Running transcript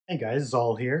Hey guys,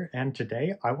 Zal here, and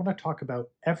today I want to talk about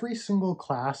every single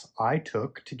class I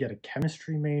took to get a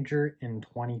chemistry major in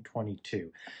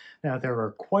 2022. Now, there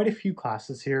are quite a few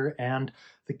classes here, and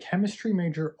the chemistry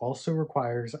major also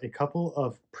requires a couple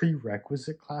of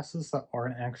prerequisite classes that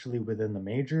aren't actually within the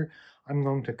major. I'm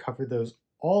going to cover those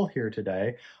all here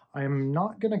today. I'm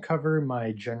not going to cover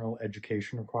my general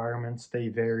education requirements. They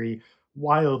vary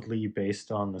wildly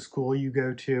based on the school you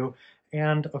go to,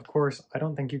 and of course, I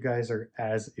don't think you guys are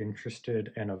as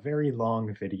interested in a very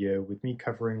long video with me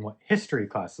covering what history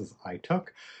classes I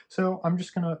took. So I'm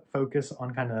just gonna focus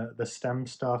on kind of the STEM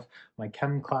stuff, my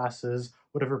chem classes,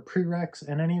 whatever prereqs,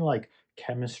 and any like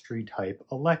chemistry type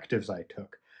electives I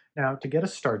took. Now, to get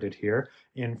us started here,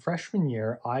 in freshman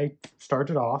year, I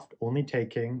started off only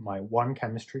taking my one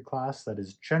chemistry class, that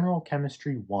is General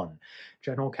Chemistry 1.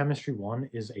 General Chemistry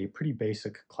 1 is a pretty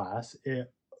basic class.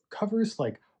 It covers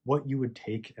like what you would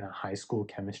take in a high school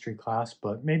chemistry class,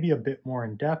 but maybe a bit more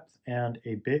in depth and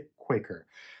a bit quicker.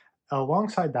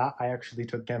 Alongside that, I actually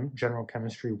took General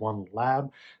Chemistry 1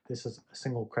 Lab. This is a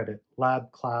single credit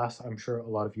lab class I'm sure a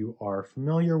lot of you are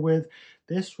familiar with.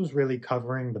 This was really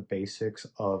covering the basics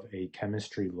of a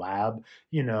chemistry lab,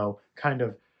 kind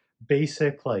of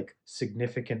basic like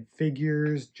significant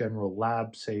figures, general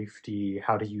lab safety,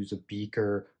 how to use a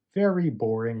beaker, very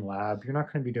boring lab. You're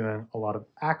not going to be doing a lot of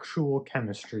actual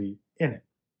chemistry in it.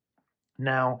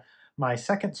 Now, my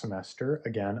second semester,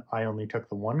 again, I only took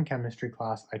the one chemistry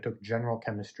class. I took General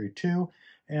Chemistry 2,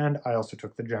 and I also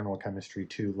took the General Chemistry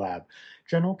 2 lab.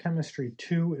 General Chemistry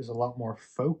 2 is a lot more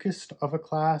focused of a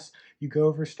class. You go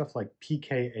over stuff like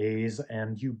pKa's,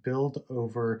 and you build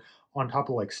over on top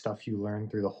of like stuff you learn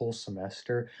through the whole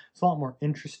semester. It's a lot more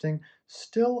interesting.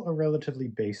 Still a relatively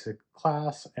basic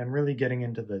class, and really getting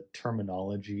into the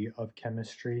terminology of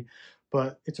chemistry,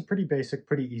 but it's a pretty basic,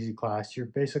 pretty easy class. You're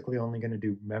basically only going to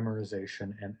do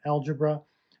memorization and algebra.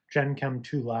 Gen Chem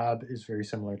 2 lab is very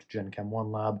similar to Gen Chem 1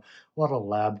 lab. A lot of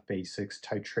lab basics,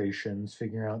 titrations,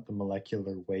 figuring out the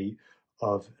molecular weight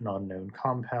of an unknown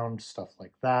compound, stuff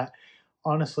like that.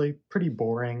 Honestly, pretty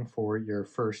boring for your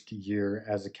first year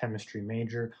as a chemistry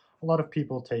major. A lot of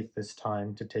people take this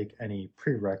time to take any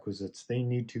prerequisites they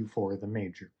need to for the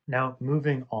major. Now,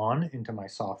 moving on into my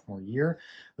sophomore year,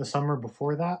 the summer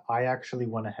before that, I actually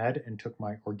went ahead and took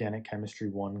my Organic Chemistry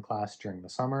 1 class during the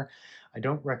summer. I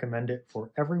don't recommend it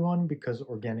for everyone because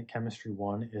Organic Chemistry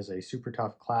 1 is a super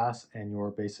tough class and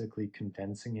you're basically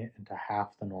condensing it into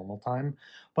half the normal time.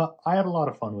 But I had a lot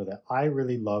of fun with it. I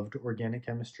really loved Organic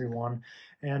Chemistry 1,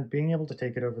 and being able to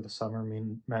take it over the summer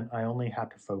meant I only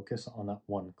had to focus on that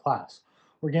one class.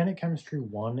 Organic Chemistry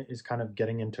 1 is kind of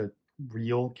getting into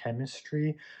real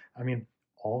chemistry. I mean,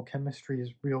 all chemistry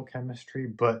is real chemistry,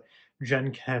 but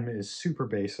Gen Chem is super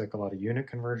basic, a lot of unit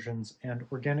conversions, and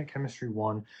Organic Chemistry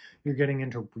 1, you're getting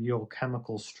into real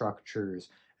chemical structures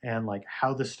and like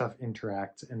how this stuff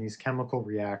interacts and these chemical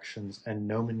reactions and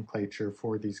nomenclature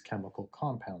for these chemical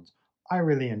compounds. I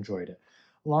really enjoyed it.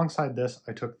 Alongside this,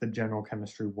 I took the General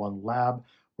Chemistry 1 lab,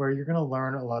 where you're going to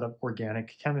learn a lot of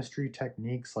organic chemistry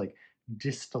techniques like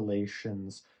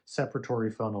distillations,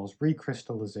 separatory funnels,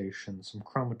 recrystallization, some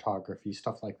chromatography,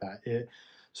 stuff like that. It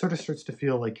sort of starts to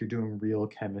feel like you're doing real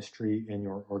chemistry in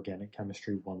your Organic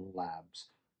Chemistry 1 labs.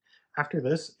 After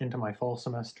this, into my fall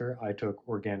semester, I took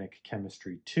Organic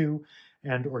Chemistry 2,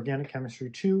 and Organic Chemistry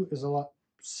 2 is a lot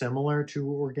similar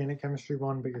to Organic Chemistry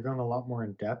 1, but you're going a lot more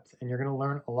in depth, and you're going to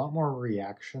learn a lot more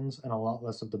reactions and a lot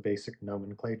less of the basic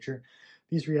nomenclature.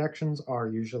 These reactions are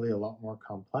usually a lot more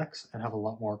complex and have a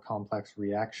lot more complex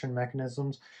reaction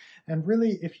mechanisms, and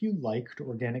really, if you liked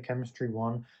Organic Chemistry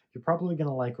 1, you're probably going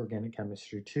to like Organic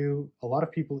Chemistry 2. A lot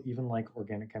of people even like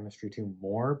Organic Chemistry 2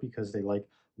 more because they like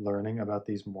learning about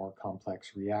these more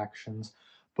complex reactions.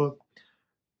 But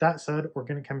that said,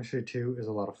 Organic Chemistry 2 is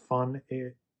a lot of fun.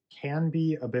 It can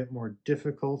be a bit more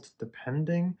difficult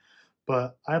depending,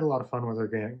 but I had a lot of fun with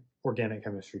Organic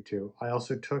Chemistry 2. I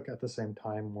also took at the same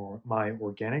time my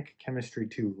Organic Chemistry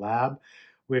 2 lab,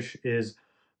 which is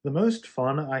the most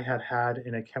fun I had had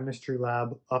in a chemistry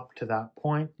lab up to that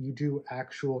point. You do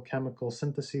actual chemical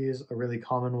syntheses. A really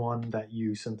common one that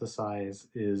you synthesize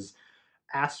is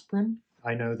aspirin.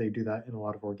 I know they do that in a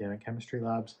lot of organic chemistry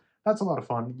labs. That's a lot of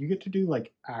fun. You get to do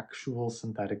like actual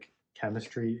synthetic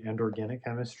chemistry and organic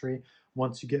chemistry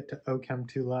once you get to OChem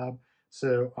 2 lab,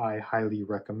 so I highly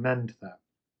recommend that.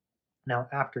 Now,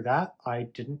 after that, I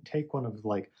didn't take one of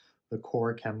like the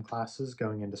core chem classes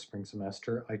going into spring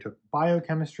semester. I took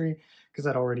biochemistry because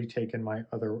I'd already taken my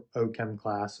other OChem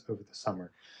class over the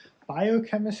summer.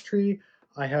 Biochemistry,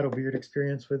 I had a weird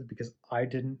experience with because I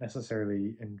didn't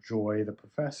necessarily enjoy the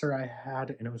professor I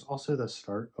had, and it was also the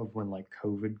start of when like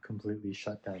COVID completely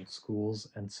shut down schools,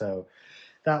 and so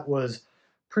that was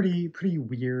pretty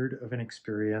weird of an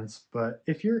experience. But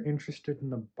if you're interested in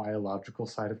the biological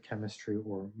side of chemistry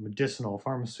or medicinal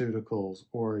pharmaceuticals,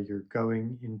 or you're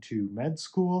going into med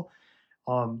school,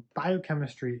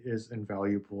 biochemistry is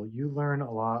invaluable. You learn a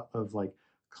lot of like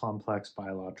complex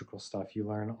biological stuff. You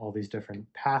learn all these different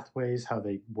pathways, how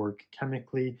they work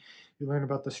chemically. You learn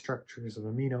about the structures of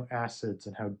amino acids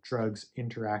and how drugs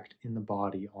interact in the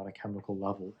body on a chemical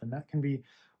level. And that can be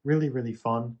really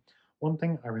fun. One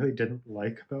thing I really didn't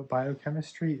like about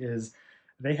biochemistry is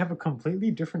they have a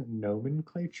completely different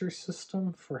nomenclature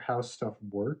system for how stuff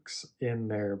works in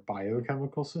their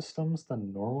biochemical systems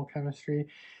than normal chemistry,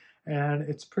 and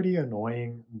it's pretty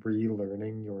annoying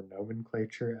relearning your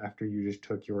nomenclature after you just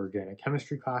took your organic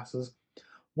chemistry classes.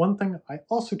 One thing I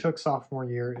also took sophomore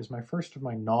year is my first of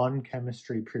my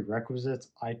non-chemistry prerequisites.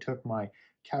 I took my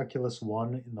Calculus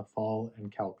 1 in the fall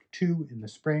and Calc 2 in the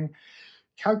spring.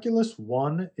 Calculus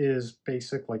 1 is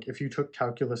basic, like if you took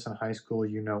calculus in high school,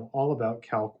 you know all about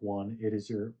Calc 1. It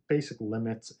is your basic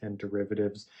limits and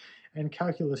derivatives. And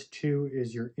Calculus 2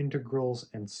 is your integrals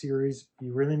and series.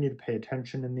 You really need to pay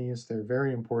attention in these. They're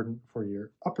very important for your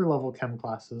upper level chem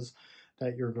classes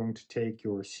that you're going to take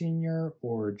your senior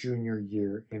or junior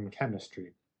year in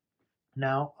chemistry.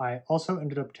 Now, I also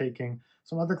ended up taking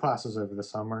some other classes over the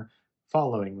summer.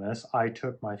 Following this, I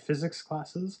took my physics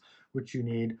classes, which you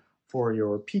need for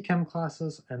your PChem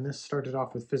classes, and this started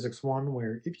off with Physics 1,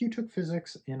 where if you took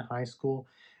physics in high school,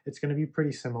 it's going to be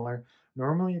pretty similar.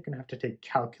 Normally, you're going to have to take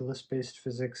calculus-based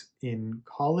physics in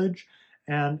college,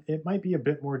 and it might be a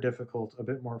bit more difficult, a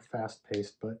bit more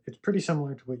fast-paced, but it's pretty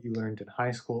similar to what you learned in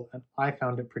high school, and I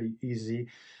found it pretty easy.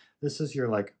 This is your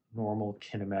like normal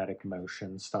kinematic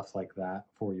motion, stuff like that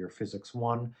for your physics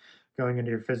 1. Going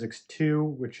into your physics 2,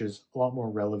 which is a lot more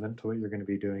relevant to what you're going to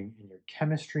be doing in your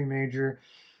chemistry major,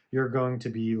 you're going to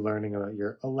be learning about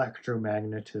your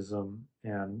electromagnetism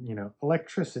and,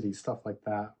 electricity, stuff like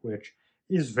that, which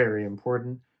is very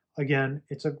important. Again,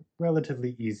 it's a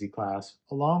relatively easy class.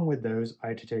 Along with those, I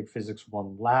had to take Physics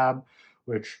 1 Lab,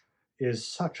 which is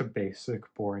such a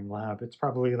basic, boring lab. It's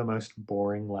probably the most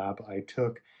boring lab I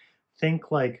took.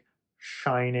 Think like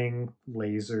shining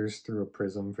lasers through a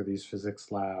prism for these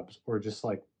physics labs, or just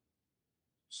like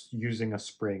using a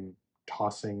spring,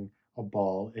 tossing a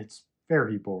ball. It's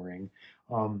very boring.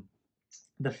 Um,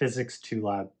 the physics 2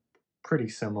 lab, pretty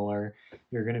similar.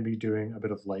 You're going to be doing a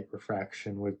bit of light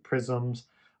refraction with prisms,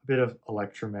 a bit of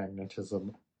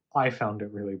electromagnetism. I found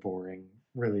it really boring,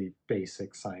 really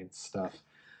basic science stuff.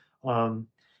 Um,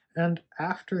 and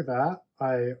after that,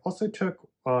 I also took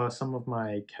some of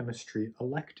my chemistry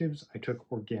electives. I took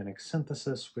organic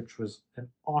synthesis, which was an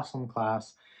awesome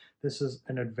class. This is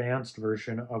an advanced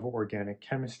version of organic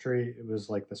chemistry. It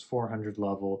was like this 400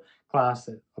 level class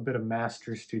that a bit of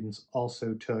master's students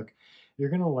also took. You're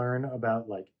going to learn about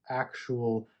like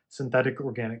actual synthetic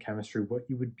organic chemistry, what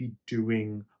you would be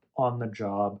doing on the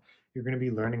job. You're going to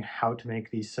be learning how to make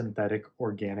these synthetic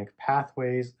organic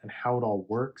pathways and how it all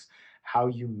works, how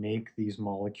you make these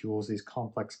molecules, these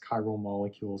complex chiral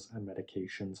molecules and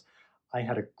medications. I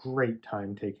had a great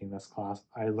time taking this class.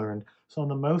 I learned some of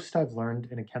the most I've learned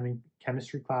in a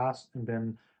chemistry class and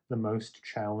been the most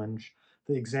challenged.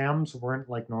 The exams weren't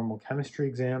like normal chemistry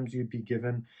exams. You'd be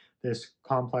given this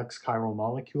complex chiral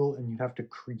molecule and you'd have to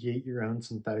create your own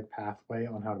synthetic pathway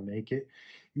on how to make it.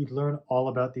 You'd learn all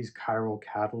about these chiral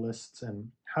catalysts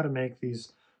and how to make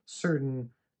these certain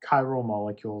chiral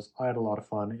molecules. I had a lot of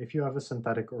fun. If you have a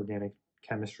synthetic organic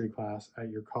chemistry class at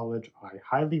your college, I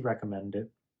highly recommend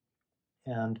it.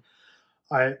 And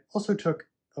I also took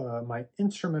my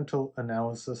instrumental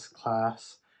analysis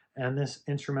class, and this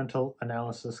instrumental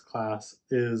analysis class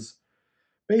is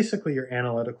basically your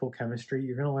analytical chemistry.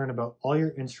 You're going to learn about all your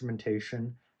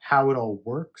instrumentation, how it all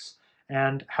works,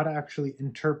 and how to actually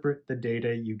interpret the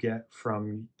data you get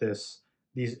from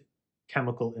these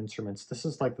chemical instruments. This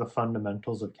is like the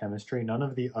fundamentals of chemistry. None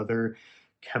of the other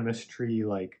chemistry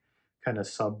like kind of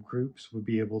subgroups would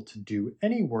be able to do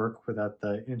any work without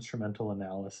the instrumental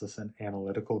analysis and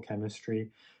analytical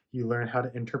chemistry. You learn how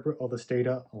to interpret all this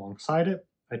data alongside it.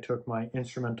 I took my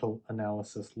instrumental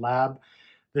analysis lab.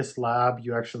 This lab,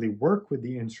 you actually work with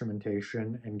the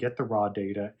instrumentation and get the raw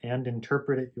data and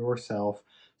interpret it yourself.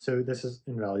 So this is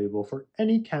invaluable for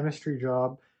any chemistry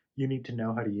job. You need to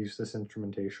know how to use this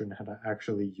instrumentation, how to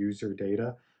actually use your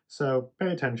data. So pay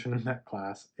attention in that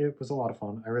class. It was a lot of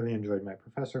fun. I really enjoyed my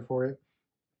professor for it.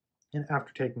 And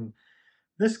after taking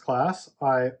this class,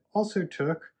 I also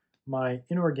took my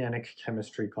inorganic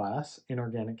chemistry class.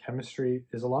 Inorganic chemistry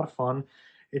is a lot of fun.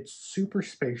 It's super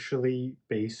spatially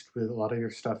based with a lot of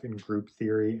your stuff in group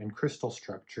theory and crystal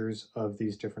structures of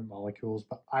these different molecules,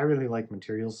 but I really like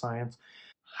materials science.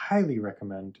 Highly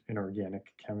recommend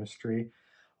inorganic chemistry.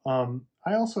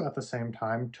 I also, at the same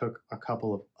time, took a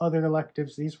couple of other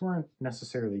electives. These weren't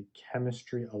necessarily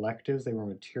chemistry electives, they were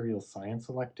material science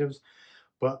electives,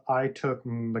 but I took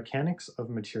mechanics of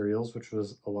materials, which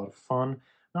was a lot of fun.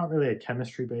 Not really a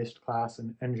chemistry based class,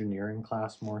 an engineering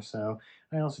class more so.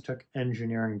 I also took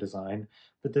engineering design,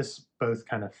 but this both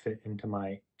kind of fit into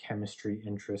my chemistry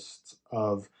interests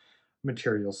of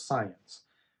materials science.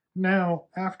 Now,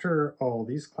 after all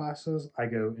these classes, I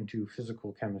go into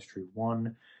Physical Chemistry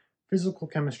 1. Physical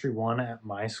Chemistry 1 at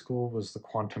my school was the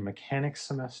quantum mechanics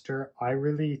semester. I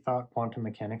really thought quantum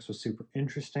mechanics was super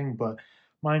interesting, but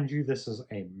mind you, this is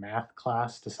a math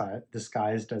class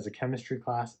disguised as a chemistry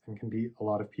class and can be a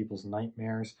lot of people's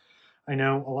nightmares. I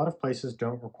know a lot of places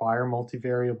don't require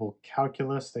multivariable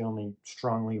calculus, they only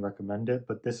strongly recommend it,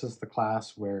 but this is the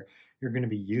class where you're going to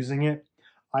be using it.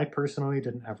 I personally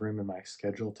didn't have room in my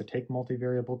schedule to take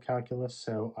multivariable calculus,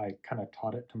 so I kind of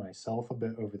taught it to myself a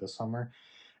bit over the summer.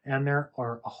 And there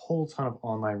are a whole ton of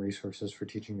online resources for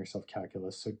teaching yourself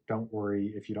calculus, so don't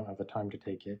worry if you don't have the time to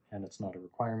take it and it's not a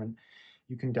requirement.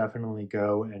 You can definitely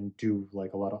go and do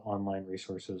like a lot of online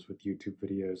resources with YouTube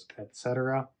videos,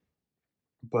 etc.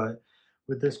 But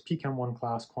with this PChem 1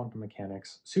 class, quantum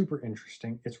mechanics, super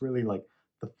interesting. It's really like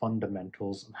the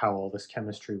fundamentals of how all this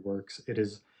chemistry works. It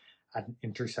is at an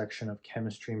intersection of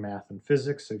chemistry, math, and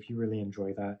physics, so if you really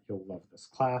enjoy that, you'll love this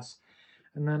class.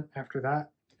 And then after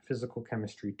that, Physical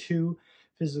Chemistry 2.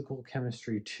 Physical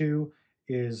Chemistry 2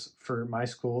 is, for my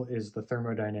school, is the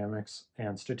thermodynamics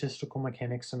and statistical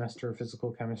mechanics semester of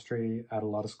physical chemistry. At a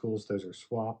lot of schools, those are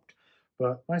swapped.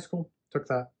 But my school took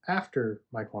that after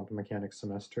my quantum mechanics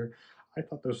semester. I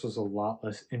thought this was a lot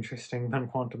less interesting than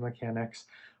quantum mechanics.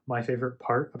 My favorite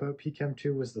part about PChem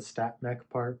 2 was the stat mech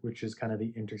part, which is kind of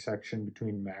the intersection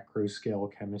between macro scale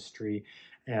chemistry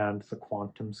and the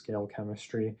quantum scale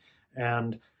chemistry.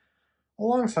 And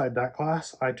alongside that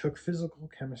class, I took Physical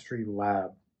Chemistry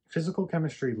Lab. Physical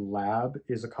Chemistry Lab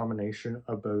is a combination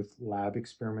of both lab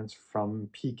experiments from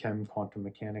PChem quantum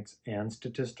mechanics and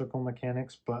statistical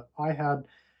mechanics, but I had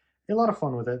a lot of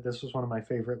fun with it. This was one of my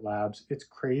favorite labs. It's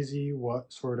crazy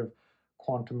what sort of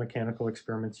quantum mechanical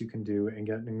experiments you can do and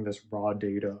getting this raw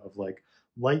data of like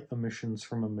light emissions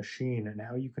from a machine and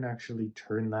how you can actually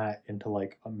turn that into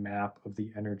like a map of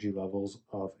the energy levels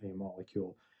of a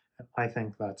molecule. And I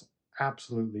think that's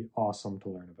absolutely awesome to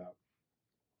learn about.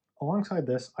 Alongside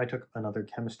this, I took another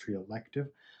chemistry elective.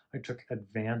 I took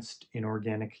advanced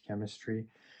inorganic chemistry.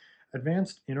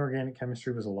 Advanced inorganic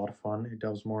chemistry was a lot of fun. It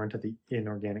delves more into the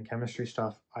inorganic chemistry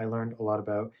stuff. I learned a lot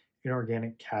about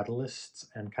inorganic catalysts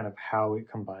and kind of how it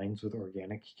combines with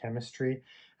organic chemistry,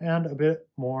 and a bit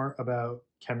more about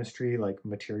chemistry, like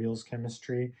materials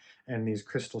chemistry and these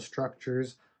crystal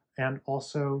structures, and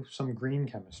also some green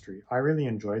chemistry. I really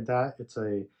enjoyed that.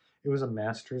 It was a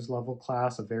master's level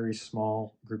class, a very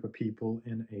small group of people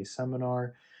in a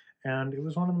seminar, and it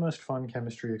was one of the most fun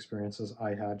chemistry experiences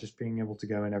I had, just being able to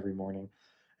go in every morning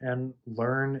and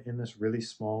learn in this really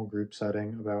small group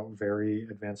setting about very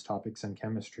advanced topics in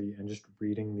chemistry and just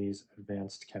reading these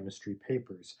advanced chemistry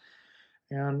papers.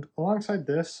 And alongside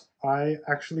this, I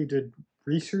actually did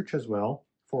research as well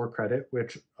for credit,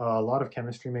 which a lot of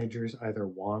chemistry majors either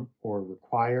want or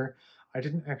require. I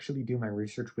didn't actually do my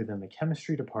research within the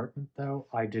chemistry department, though.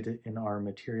 I did it in our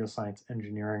material science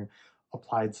engineering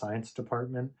applied science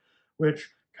department, which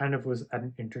kind of was at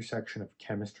an intersection of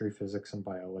chemistry, physics, and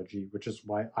biology, which is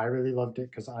why I really loved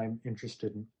it because I'm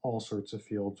interested in all sorts of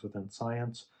fields within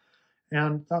science.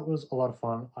 And that was a lot of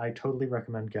fun. I totally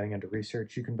recommend getting into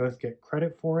research. You can both get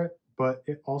credit for it, but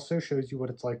it also shows you what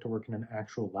it's like to work in an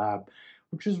actual lab,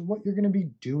 which is what you're going to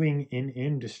be doing in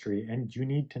industry, and you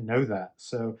need to know that.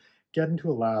 So get into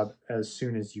a lab as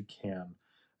soon as you can.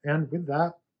 And with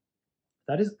that,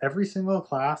 that is every single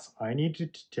class I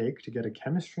needed to take to get a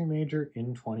chemistry major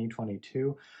in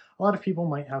 2022. A lot of people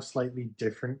might have slightly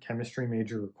different chemistry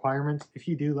major requirements. If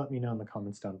you do, let me know in the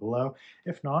comments down below.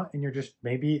 If not, and you're just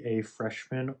maybe a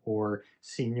freshman or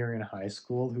senior in high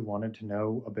school who wanted to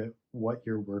know a bit what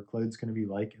your workload's going to be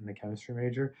like in the chemistry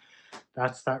major,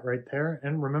 that's that right there.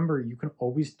 And remember, you can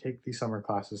always take these summer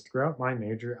classes. Throughout my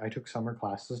major, I took summer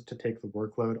classes to take the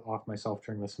workload off myself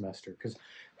during the semester, because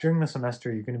during the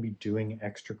semester, you're going to be doing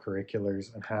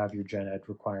extracurriculars and have your gen ed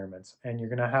requirements, and you're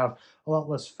going to have a lot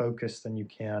less focus than you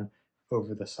can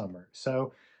over the summer.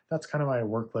 So that's kind of my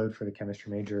workload for the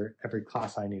chemistry major, every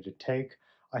class I need to take.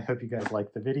 I hope you guys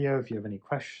liked the video. If you have any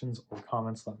questions or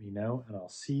comments, let me know, and I'll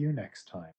see you next time.